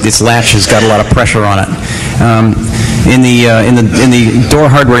its latch has got a lot of pressure on it. In the door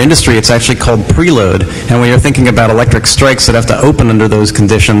hardware industry, it's actually called preload. And when you're thinking about electric strikes that have to open under those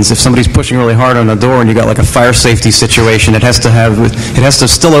conditions, if somebody's pushing really hard on a door and you got like a fire safety situation, it has to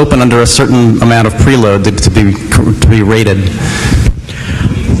still open under a certain amount of preload to be rated.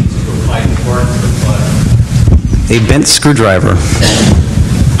 A bent screwdriver.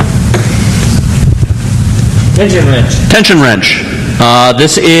 Tension wrench. Tension wrench.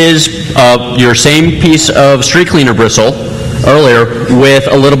 This is your same piece of street cleaner bristle earlier with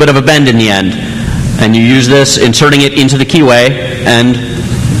a little bit of a bend in the end. And you use this, inserting it into the keyway and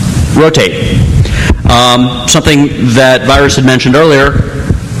rotate. Something that Virus had mentioned earlier,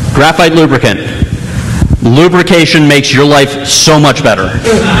 graphite lubricant. Lubrication makes your life so much better.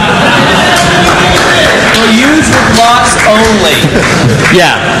 For use with locks only.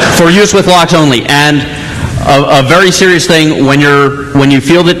 Yeah, for use with locks only. And a very serious thing, when you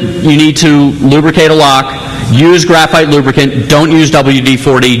feel that you need to lubricate a lock, use graphite lubricant. Don't use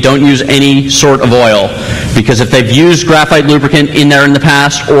WD-40. Don't use any sort of oil, because if they've used graphite lubricant in there in the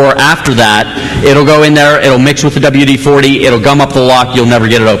past or after that, it'll go in there, it'll mix with the WD-40, it'll gum up the lock, you'll never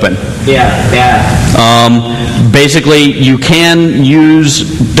get it open. Basically, you can use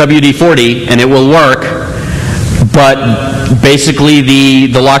WD-40 and it will work, but basically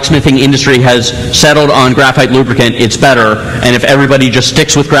the locksmithing industry has settled on graphite lubricant. It's better, and if everybody just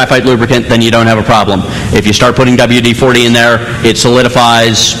sticks with graphite lubricant, then you don't have a problem. If you start putting WD-40 in there, it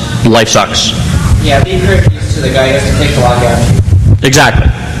solidifies, life sucks. Yeah, be courteous to the guy who has to take the lock out. Exactly.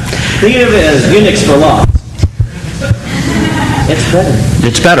 Think of it as Unix for locks. It's better.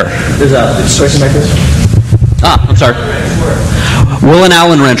 It's better. There's a question like this. I'm sorry. Will an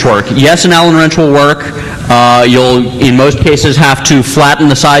Allen wrench work? Yes, an Allen wrench will work. You'll, in most cases, have to flatten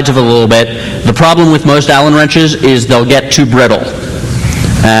the sides of it a little bit. The problem with most Allen wrenches is they'll get too brittle.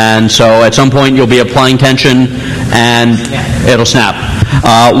 And so at some point you'll be applying tension and it'll snap.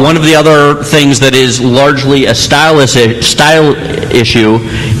 One of the other things that is largely a style issue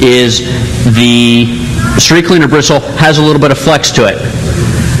is the street cleaner bristle has a little bit of flex to it.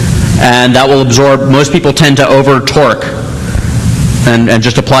 And that will absorb, most people tend to over-torque and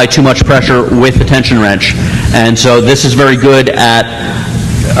just apply too much pressure with the tension wrench. And so this is very good at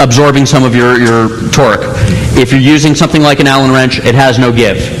absorbing some of your torque. If you're using something like an Allen wrench, it has no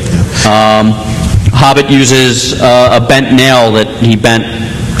give. Hobbit uses a bent nail that he bent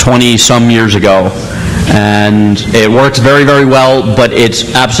 20-some years ago. And it works very, very well, but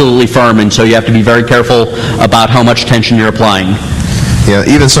it's absolutely firm, and so you have to be very careful about how much tension you're applying. Yeah,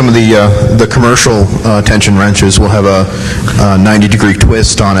 even some of the commercial tension wrenches will have a 90-degree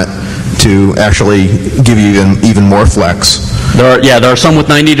twist on it to actually give you even more flex. There are some with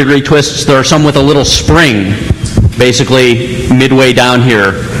 90-degree twists. There are some with a little spring, basically midway down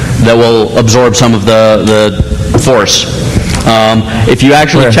here, that will absorb some of the force. If you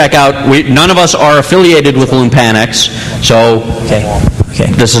actually check out, none of us are affiliated with Lumpanics, so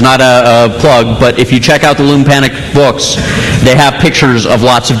this is not a plug, but if you check out the Lumpanic books, they have pictures of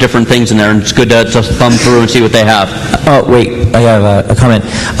lots of different things in there, and it's good to just thumb through and see what they have. Oh, wait, I have a comment.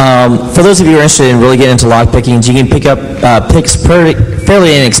 For those of you who are interested in really getting into lock pickings, you can pick up picks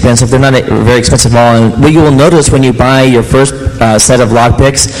fairly inexpensive. They're not very expensive at all. And what you will notice when you buy your first set of lock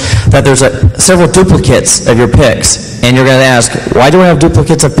picks, that there's several duplicates of your picks. And you're going to ask, why do I have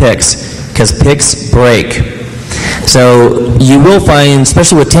duplicates of picks? Because picks break. So you will find,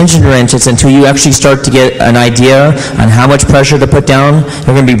 especially with tension wrenches, until you actually start to get an idea on how much pressure to put down,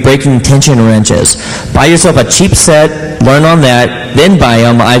 you're going to be breaking tension wrenches. Buy yourself a cheap set, learn on that, then buy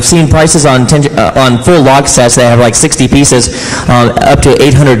them. I've seen prices on full lock sets that have like 60 pieces, up to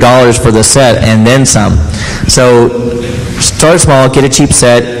 $800 for the set, and then some. So start small, get a cheap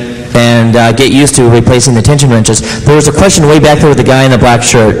set, and get used to replacing the tension wrenches. There was a question way back there with the guy in the black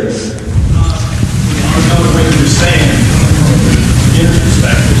shirt. I know what you're saying from the beginner's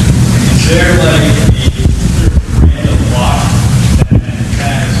perspective. They're like a random lock that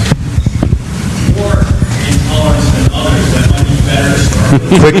has more intolerance than others that might be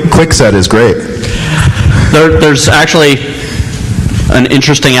better. Quick set is great. There's actually an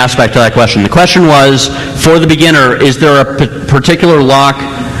interesting aspect to that question. The question was, for the beginner, is there a particular lock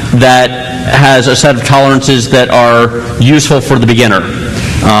that has a set of tolerances that are useful for the beginner,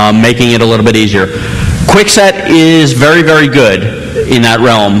 making it a little bit easier? Quickset is very, very good in that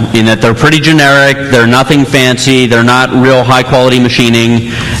realm, in that they're pretty generic, they're nothing fancy, they're not real high-quality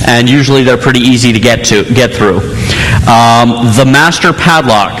machining, and usually they're pretty easy to get through. The master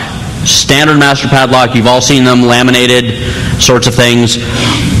padlock, standard master padlock, you've all seen them laminated, sorts of things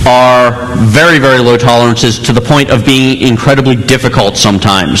are very, very low tolerances to the point of being incredibly difficult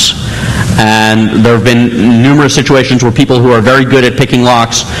sometimes. And there have been numerous situations where people who are very good at picking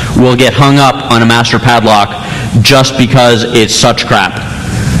locks will get hung up on a master padlock just because it's such crap.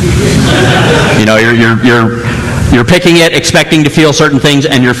 You know, you're picking it, expecting to feel certain things,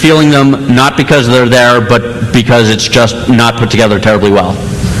 and you're feeling them not because they're there, but because it's just not put together terribly well.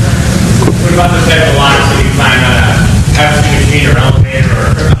 What about the type of locks that you find on a hefty machine or elevator or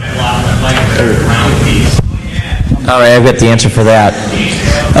a kryptonite lock that like a round piece? All right, I've got the answer for that.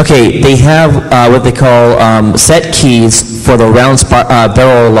 Okay, they have what they call set keys for the round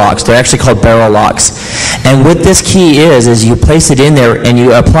barrel locks. They're actually called barrel locks. And what this key is you place it in there and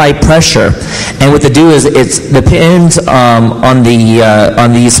you apply pressure. And what they do is the pins on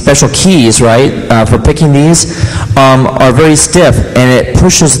these special keys, right, for picking these, are very stiff, and it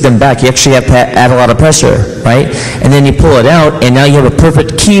pushes them back. You actually have to add a lot of pressure, right? And then you pull it out, and now you have a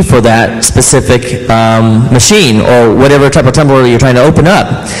perfect key for that specific machine or whatever type of tumbler you're trying to open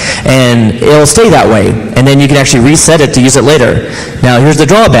up. And it'll stay that way. And then you can actually reset it to use it later. Now, here's the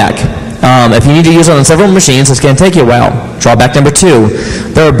drawback. If you need to use it on several machines, it's going to take you a while. Drawback number 2,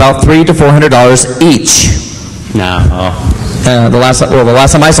 they're about $300 to $400 each. No. The last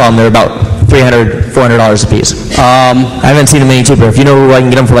time I saw them, they're about $300, $400 a piece. I haven't seen them any cheaper. If you know where I can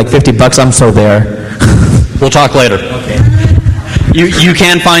get them for like $50, I'm so there. We'll talk later. Okay. You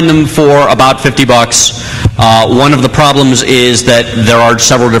can find them for about $50. One of the problems is that there are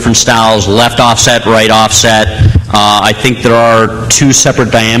several different styles: left offset, right offset. I think there are 2 separate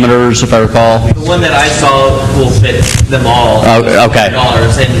diameters, if I recall. The one that I saw will fit them all. Okay.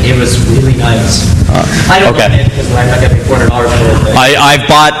 $400, and it was really nice. I don't okay. want it because I'm not going to pay $400 for it. I've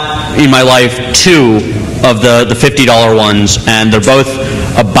bought in my life 2 of the $50 ones, and they're both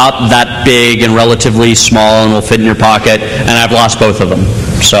about that big and relatively small and will fit in your pocket, and I've lost both of them.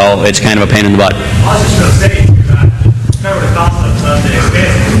 So it's kind of a pain in the butt. I was just going to say, because I never would have thought of the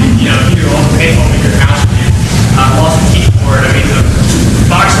expense. You know, if you own a payphone in your house, and you lost a key for it, I mean, the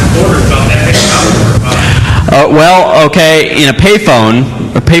box and border is about that big. Well, okay, in a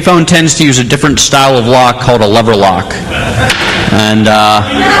payphone tends to use a different style of lock called a lever lock. And a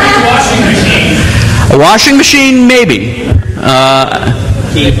washing machine, maybe.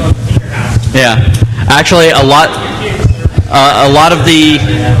 Yeah, actually, a lot of the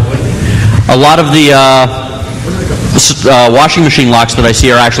washing machine locks that I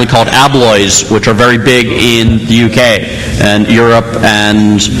see are actually called abloys, which are very big in the UK and Europe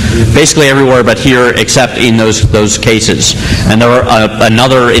and basically everywhere but here, except in those cases. And they're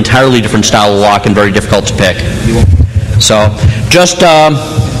another entirely different style of lock and very difficult to pick. So, just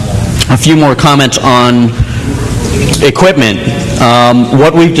a few more comments on equipment.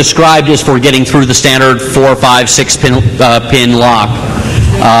 What we've described is for getting through the standard 4, 5, 6 pin lock.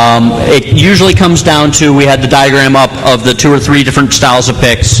 It usually comes down to, we had the diagram up of the 2 or 3 different styles of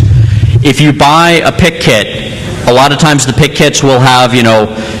picks. If you buy a pick kit, a lot of times the pick kits will have,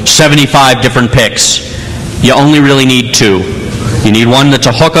 75 different picks. You only really need 2. You need one that's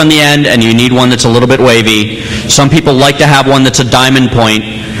a hook on the end, and you need one that's a little bit wavy. Some people like to have one that's a diamond point.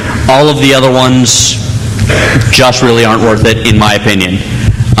 All of the other ones just really aren't worth it, in my opinion.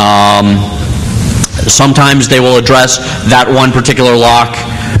 Sometimes they will address that one particular lock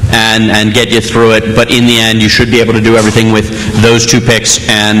and get you through it, but in the end you should be able to do everything with those 2 picks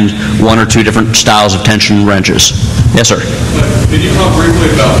and 1 or 2 different styles of tension wrenches. Yes, sir? Could you talk briefly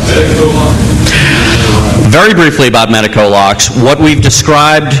about Medico locks? Very briefly about Medico locks. What we've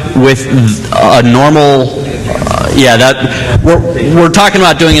described with a normal... we're talking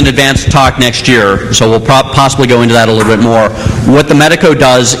about doing an advanced talk next year, so we'll possibly go into that a little bit more. What the Medico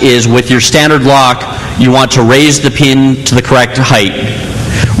does is, with your standard lock, you want to raise the pin to the correct height.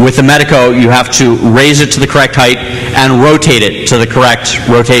 With the Medico, you have to raise it to the correct height and rotate it to the correct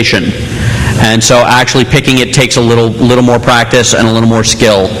rotation. And so actually picking it takes a little more practice and a little more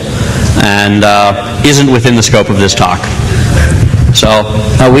skill, and isn't within the scope of this talk. So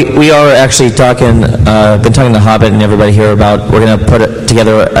we are actually been talking to Hobbit and everybody here about, we're going to put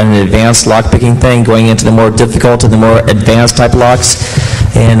together an advanced lock picking thing, going into the more difficult and the more advanced type locks.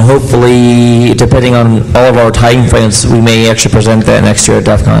 And hopefully, depending on all of our time frames, we may actually present that next year at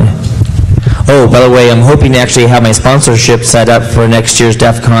DEF CON. Oh, by the way, I'm hoping to actually have my sponsorship set up for next year's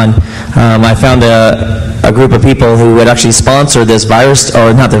DEF CON. I found a group of people who would actually sponsor this virus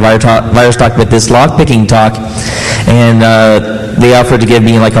talk, but this lock picking talk. And they offered to give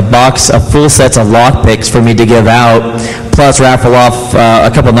me like a box of full sets of lock picks for me to give out, plus raffle off a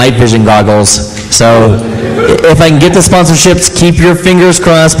couple night vision goggles. So if I can get the sponsorships, keep your fingers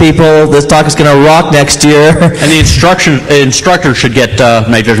crossed, people. This talk is going to rock next year. And the instructor should get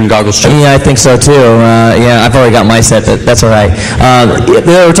night vision goggles too. Yeah, I think so too. Yeah, I've already got my set, but that's all right.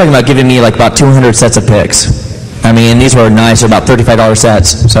 They were talking about giving me like about 200 sets of picks. I mean, these were nice, about $35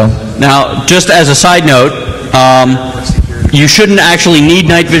 sets. So now, just as a side note, you shouldn't actually need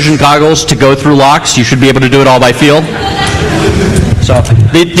night vision goggles to go through locks. You should be able to do it all by feel. So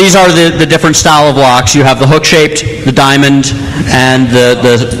these are the different style of locks. You have the hook-shaped, the diamond, and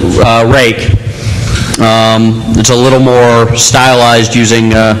the rake. It's a little more stylized using...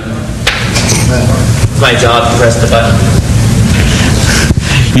 my job to press the button.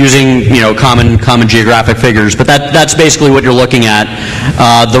 Using, common geographic figures. But that's basically what you're looking at.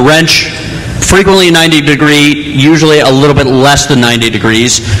 The wrench, frequently 90 degree, usually a little bit less than 90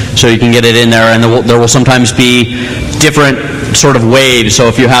 degrees, so you can get it in there, and there will sometimes be different sort of waves. So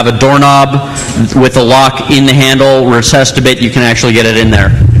if you have a doorknob with a lock in the handle recessed a bit, you can actually get it in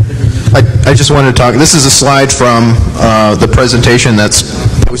there. I just wanted to talk, this is a slide from the presentation that's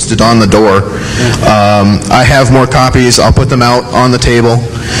posted on the door. I have more copies. I'll put them out on the table.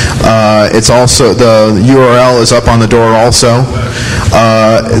 It's also, the URL is up on the door also.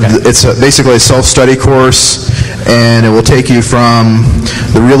 It's basically a self-study course, and it will take you from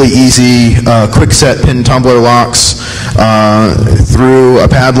the really easy quick set pin tumbler locks through a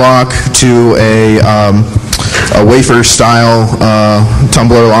padlock to a wafer style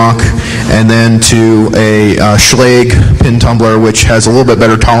tumbler lock, and then to a Schlage pin tumbler, which has a little bit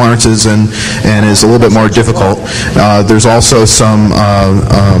better tolerances and is a little bit more difficult. There's also some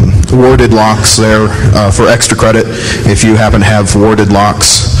warded locks there for extra credit if you happen to have warded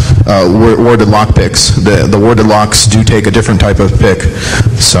locks. Warded lock picks. The warded locks do take a different type of pick.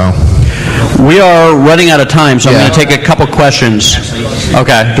 So we are running out of time, so I'm going to take a couple questions.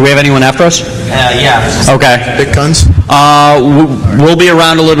 Okay. Do we have anyone after us? Yeah. Okay. Big guns. We'll be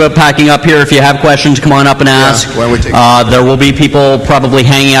around a little bit packing up here. If you have questions, come on up and ask. Why don't we take there will be people probably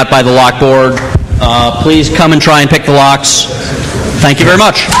hanging out by the lock board. Please come and try and pick the locks. Thank you very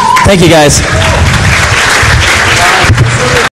much. Thank you, guys.